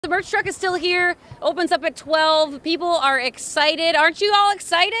The merch truck is still here, opens up at 12. People are excited. Aren't you all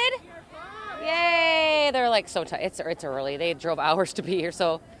excited? Yay! They're like so tight. It's early. They drove hours to be here,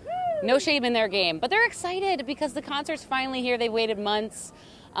 so no shame in their game. But they're excited because the concert's finally here. They waited months.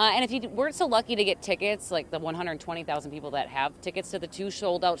 And if you weren't so lucky to get tickets, like the 120,000 people that have tickets to the 2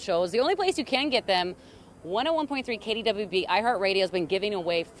 sold-out shows, the only place you can get them, 101.3 KDWB, iHeartRadio has been giving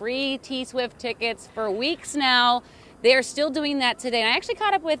away free T-Swift tickets for weeks now. They are still doing that today. And I actually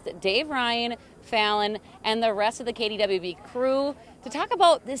caught up with Dave Ryan, Fallon, and the rest of the KDWB crew to talk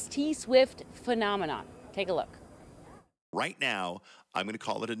about this T-Swift phenomenon. Take a look. Right now, I'm going to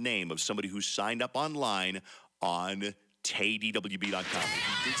call it a name of somebody who signed up online on KDWB.com.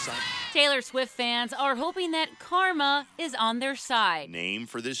 Taylor Swift fans are hoping that karma is on their side. Name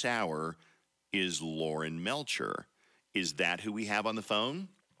for this hour is Lauren Melcher. Is that who we have on the phone?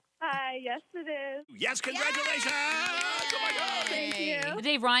 Hi, yes it is. Yes, congratulations! Oh my God! Thank you. The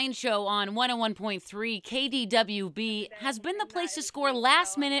Dave Ryan Show on 101.3 KDWB has been the place to score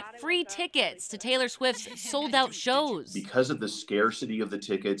last-minute free tickets to Taylor Swift's sold-out shows. Because of the scarcity of the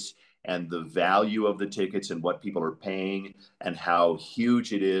tickets and the value of the tickets and what people are paying and how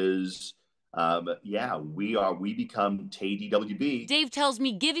huge it is, we become KDWB. Dave tells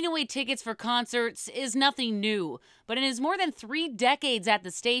me giving away tickets for concerts is nothing new, but in his more than 3 decades at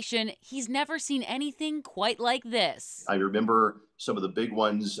the station, he's never seen anything quite like this. I remember some of the big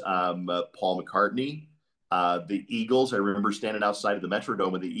ones, Paul McCartney, the Eagles. I remember standing outside of the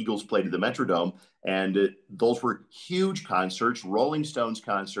Metrodome when the Eagles played at the Metrodome, and those were huge concerts, Rolling Stones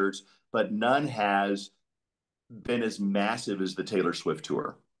concerts, but none has been as massive as the Taylor Swift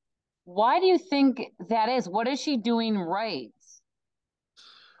tour. Why do you think that is? What is she doing right?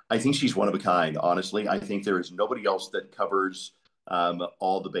 I think she's one of a kind, honestly. I think there is nobody else that covers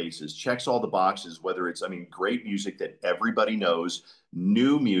all the bases, checks all the boxes, whether it's, great music that everybody knows,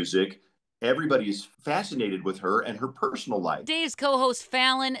 new music. Everybody is fascinated with her and her personal life. Dave's co-host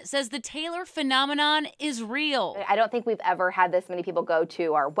Fallon says the Taylor phenomenon is real. I don't think we've ever had this many people go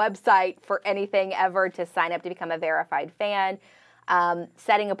to our website for anything ever to sign up to become a verified fan.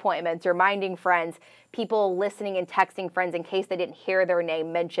 Setting appointments, reminding friends, people listening and texting friends in case they didn't hear their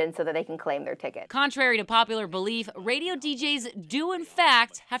name mentioned so that they can claim their ticket. Contrary to popular belief, radio DJs do in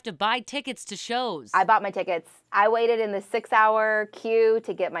fact have to buy tickets to shows. I bought my tickets. I waited in the 6-hour queue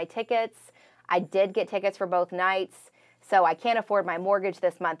to get my tickets. I did get tickets for both nights, so I can't afford my mortgage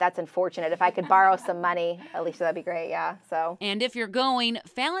this month. That's unfortunate. If I could borrow some money, Alicia, that'd be great, yeah. And if you're going,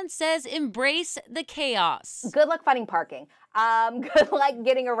 Fallon says embrace the chaos. Good luck finding parking. Good luck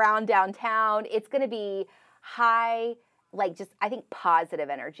getting around downtown. It's going to be high, I think positive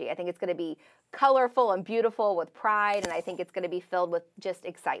energy. I think it's going to be colorful and beautiful with pride, and I think it's going to be filled with just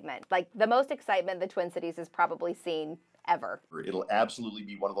excitement. Like the most excitement the Twin Cities has probably seen ever. It'll absolutely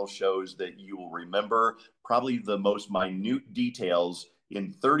be one of those shows that you will remember probably the most minute details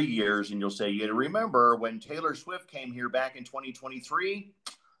in 30 years, and you'll say, you remember when Taylor Swift came here back in 2023?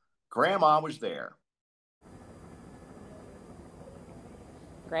 Grandma was there.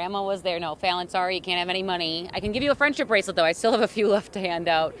 Grandma was there. No, Fallon, sorry, you can't have any money. I can give you a friendship bracelet, though. I still have a few left to hand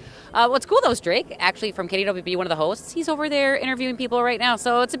out. What's cool, though, is Drake, actually from KDWB, one of the hosts. He's over there interviewing people right now.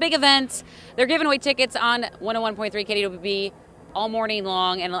 So it's a big event. They're giving away tickets on 101.3 KDWB all morning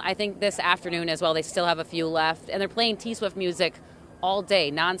long, and I think this afternoon as well. They still have a few left. And they're playing T-Swift music all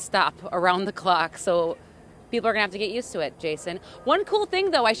day, nonstop, around the clock. So people are going to have to get used to it, Jason. One cool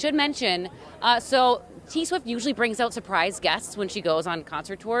thing, though, I should mention, so T-Swift usually brings out surprise guests when she goes on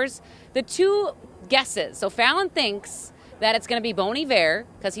concert tours. The 2 guesses, so Fallon thinks that it's going to be Bon Iver,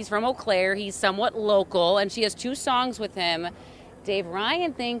 because he's from Eau Claire, he's somewhat local, and she has 2 songs with him. Dave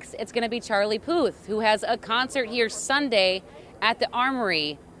Ryan thinks it's going to be Charlie Puth, who has a concert here Sunday at the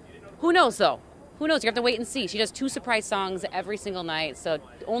Armory. Who knows, though? Who knows? You have to wait and see. She does 2 surprise songs every single night, so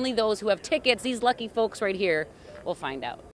only those who have tickets, these lucky folks right here, will find out.